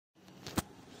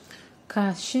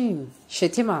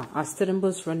Shettima as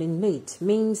Tinubu's running mate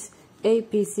means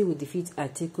APC will defeat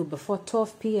Atiku before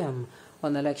 12 p.m.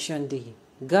 on election day.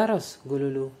 Garos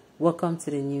Gololo, welcome to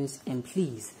the news and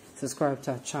please subscribe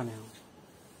to our channel.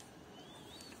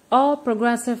 All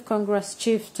Progressive Congress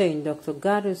chieftain Dr.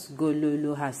 Garos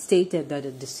Gololo has stated that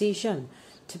the decision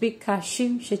to pick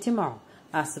Shettima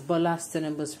as Bola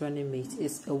Tinubu's running mate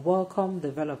is a welcome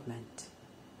development.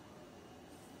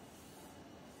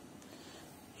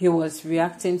 He was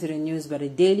reacting to the news by the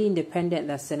Daily Independent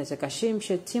that Senator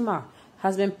Shettima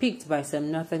has been picked by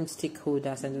some northern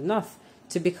stakeholders in the north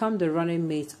to become the running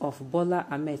mate of Bola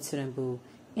Tinubu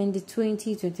in the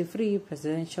 2023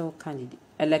 presidential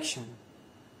election.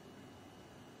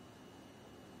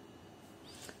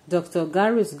 Dr.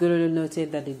 Garos Gololo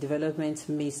noted that the development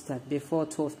means that before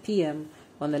 12 p.m.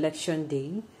 on election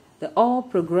day, the All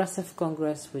Progressive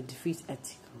Congress will defeat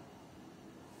Atiku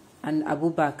and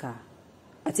Abubakar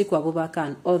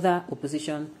and other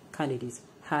opposition candidates,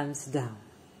 hands down.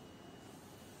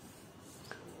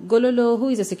 Gololo, who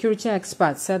is a security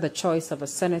expert, said the choice of a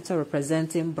senator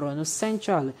representing Borno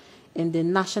Central in the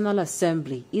National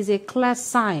Assembly is a clear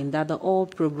sign that the All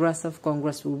Progressive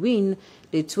Congress will win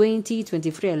the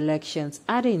 2023 elections,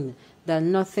 adding that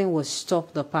nothing will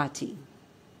stop the party.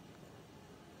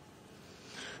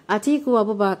 Atiku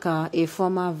Abubakar, a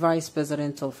former vice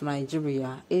president of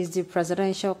Nigeria, is the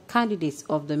presidential candidate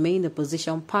of the main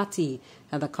opposition party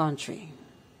in the country,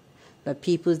 the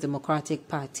People's Democratic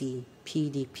Party,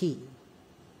 PDP.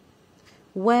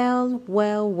 Well,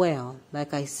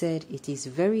 like I said, it is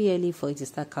very early for you to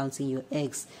start counting your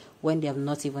eggs when they have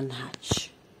not even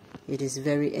hatched. It is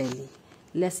very early.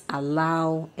 Let's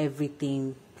allow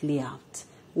everything play out.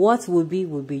 What will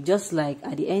be, just like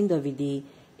at the end of the day,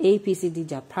 APC did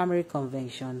their primary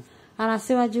convention and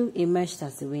Asiwaju emerged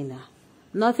as the winner.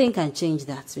 Nothing can change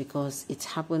that because it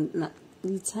happened.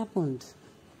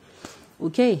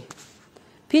 Okay.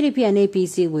 PDP and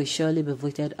APC will surely be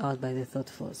voted out by the third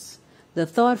force. The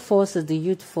third force is the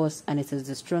youth force and it is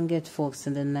the strongest force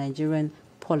in the Nigerian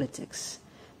politics.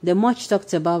 The much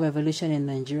talked about revolution in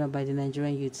Nigeria by the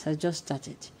Nigerian youths has just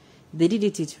started. They did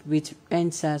it with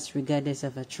answers regardless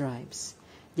of their tribes.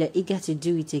 They are eager to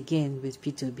do it again with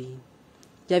P2B.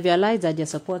 They have realized that their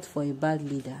support for a bad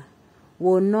leader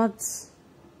will not,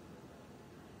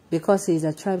 because he is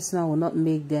a tribesman, will not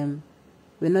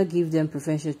give them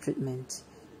preferential treatment.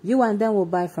 You and them will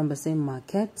buy from the same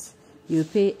market. You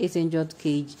pay 800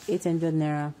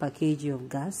 naira per kg of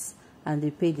gas, and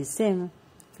they pay the same.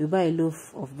 You buy a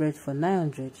loaf of bread for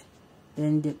 900,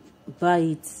 then they buy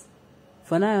it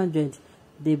for 900.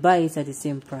 They buy it at the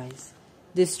same price.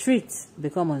 The streets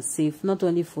become unsafe not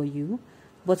only for you,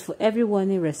 but for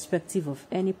everyone irrespective of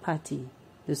any party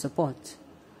they support.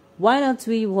 Why not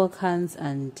we work hands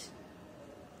and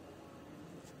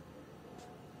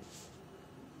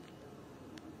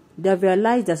they have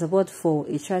realized that support for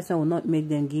a tribesman will not make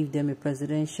them give them a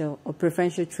presidential or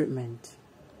preferential treatment.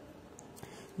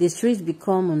 The streets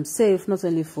become unsafe not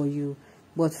only for you,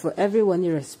 but for everyone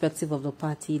irrespective of the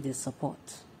party they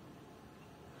support.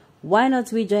 Why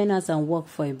not we join us and work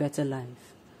for a better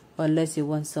life? Unless you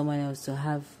want someone else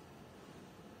to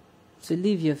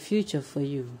live your future for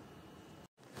you.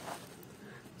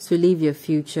 To live your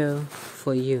future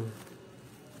for you.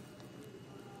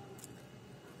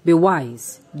 Be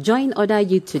wise. Join other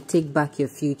youth to take back your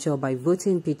future by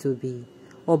voting P2B.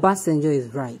 Obasanjo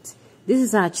is right. This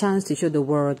is our chance to show the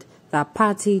world that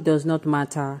party does not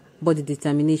matter, but the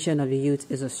determination of the youth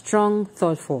is a strong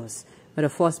third force. May the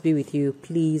force be with you.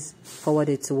 Please forward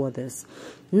it to others.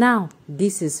 Now,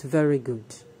 this is very good.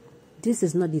 This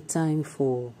is not the time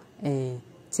for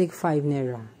take 5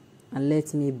 naira and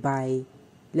let me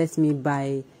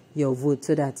buy your vote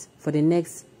so that for the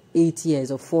next 8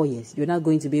 years or 4 years, you're not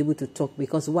going to be able to talk.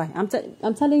 Because why? I'm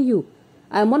telling you,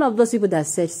 I'm one of those people that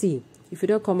said, see, if you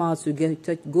don't come out to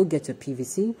go get your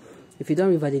PVC, if you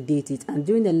don't revalidate it, and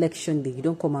during the election day, you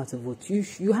don't come out to vote,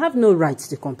 you have no right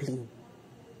to complain.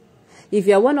 If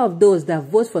you are one of those that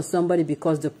vote for somebody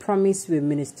because they promise you a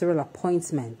ministerial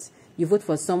appointment, you vote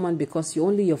for someone because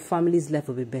only your family's life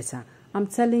will be better, I'm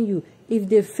telling you, if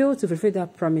they fail to fulfill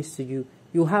that promise to you,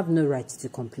 you have no right to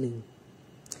complain.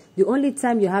 The only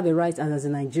time you have a right as a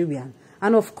Nigerian,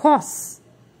 and of course,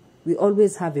 we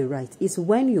always have a right, is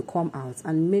when you come out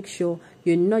and make sure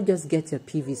you not just get your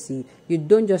PVC, you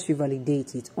don't just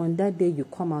revalidate it. On that day, you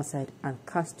come outside and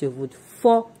cast your vote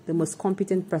for the most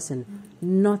competent person,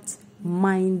 not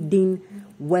minding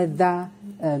whether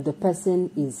the person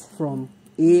is from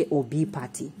A or B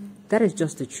party. That is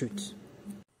just the truth.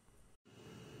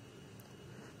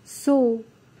 So,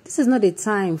 this is not a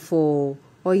time for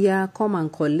Or yeah, come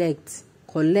and collect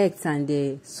and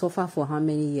they suffer for how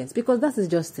many years? Because that is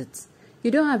just it.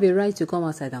 You don't have a right to come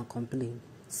outside and complain.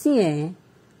 See,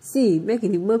 make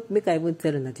I even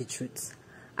tell you the truth.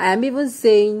 I am even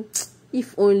saying,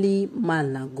 if only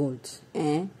man and God,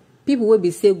 people will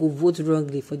be say go vote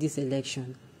wrongly for this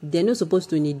election. They're not supposed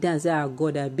to kneel down and say, "Ah,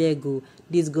 God, I beg you,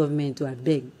 this government to I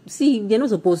beg." See, they're not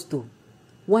supposed to.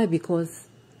 Why? Because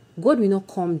God will not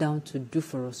come down to do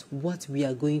for us what we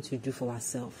are going to do for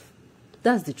ourselves.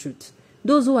 That's the truth.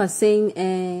 Those who are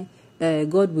saying,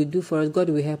 God will do for us, God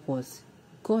will help us,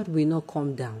 God will not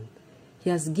come down. He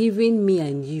has given me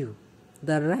and you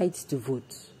the right to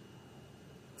vote.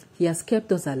 He has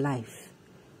kept us alive.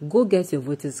 Go get your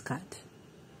voter's card.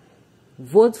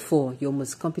 Vote for your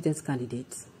most competent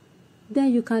candidate.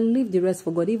 Then you can leave the rest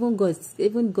for God. Even God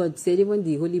said, even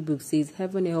the Holy Book says,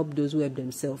 heaven help those who help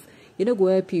themselves. You don't go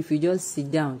help you if you just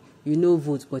sit down, you know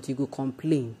vote, but you go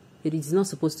complain. It is not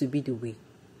supposed to be the way.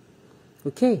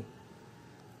 Okay?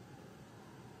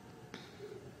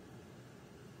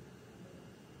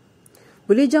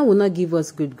 Religion will not give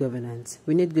us good governance.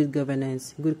 We need good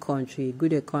governance, good country,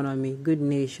 good economy, good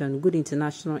nation, good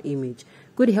international image,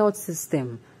 good health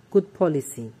system, good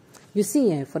policy. You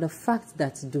see, for the fact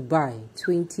that Dubai,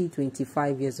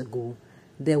 25 years ago,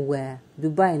 there were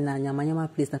Dubai in a Nyama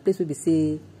place, the place where they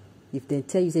say, if they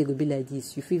tell you say it will be like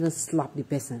this, you even slap the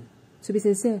person. To be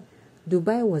sincere,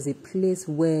 Dubai was a place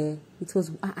where it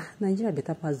was, Nigeria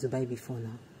better pass Dubai before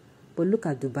now. But look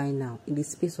at Dubai now, in the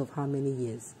space of how many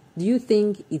years? Do you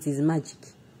think it is magic?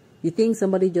 You think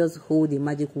somebody just hold a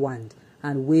magic wand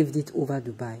and waved it over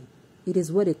Dubai? It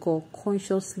is what they call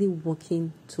consciously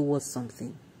working towards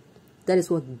something. That is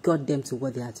what got them to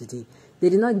what they are today. They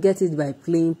did not get it by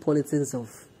playing politics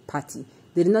of party.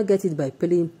 They did not get it by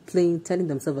telling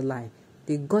themselves a lie.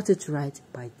 They got it right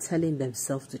by telling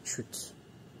themselves the truth.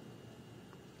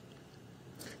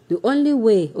 The only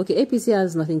way, okay, APC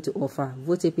has nothing to offer.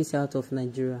 Vote APC out of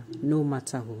Nigeria, no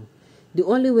matter who. The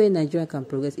only way Nigeria can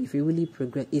progress, if we really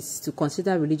progress, is to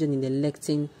consider religion in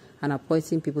electing and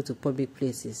appointing people to public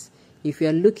places. If you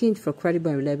are looking for credible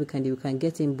and reliable candidate, you can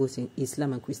get in both in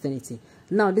Islam and Christianity.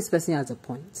 Now, this person has a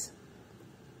point.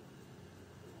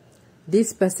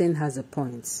 This person has a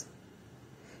point.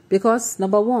 Because,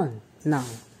 number one, now,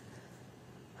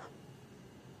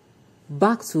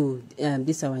 back to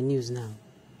this our news now.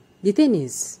 The thing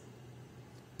is,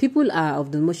 people are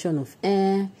of the notion of,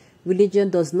 religion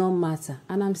does not matter.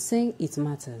 And I'm saying it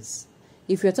matters.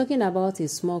 If you're talking about a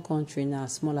small country now,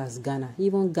 as small as Ghana,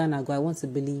 even Ghana, I want to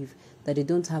believe that they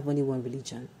don't have only one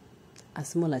religion, as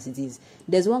small as it is.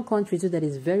 There's one country too that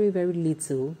is very, very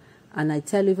little, and I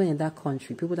tell you, even in that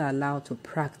country, people are allowed to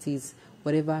practice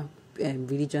whatever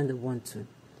religion they want to.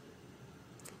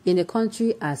 In a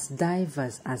country as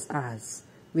diverse as ours,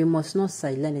 we must not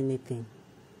silence anything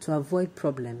to avoid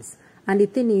problems. And the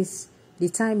thing is, the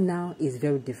time now is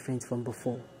very different from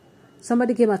before.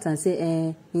 Somebody came out and said,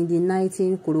 in the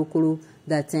 19 Kuru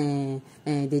that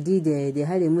they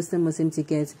had a Muslim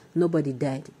ticket, nobody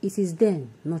died. It is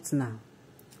then, not now.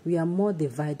 We are more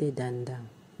divided than then.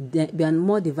 We are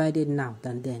more divided now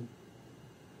than then.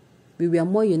 We were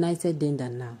more united then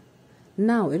than now.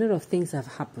 Now, a lot of things have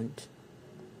happened.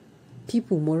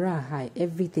 People, morale high,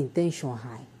 everything, tension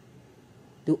high.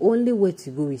 The only way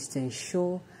to go is to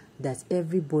ensure that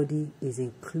everybody is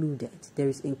included. There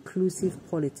is inclusive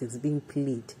politics being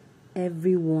played.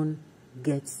 Everyone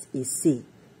gets a say.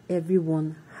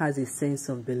 Everyone has a sense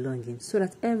of belonging so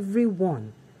that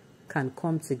everyone can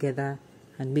come together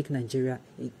and make Nigeria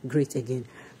great again.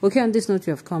 Okay, on this note,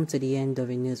 we have come to the end of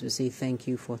the news. We say thank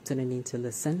you for tuning in to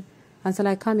listen. Until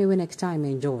I come your way next time,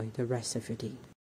 enjoy the rest of your day.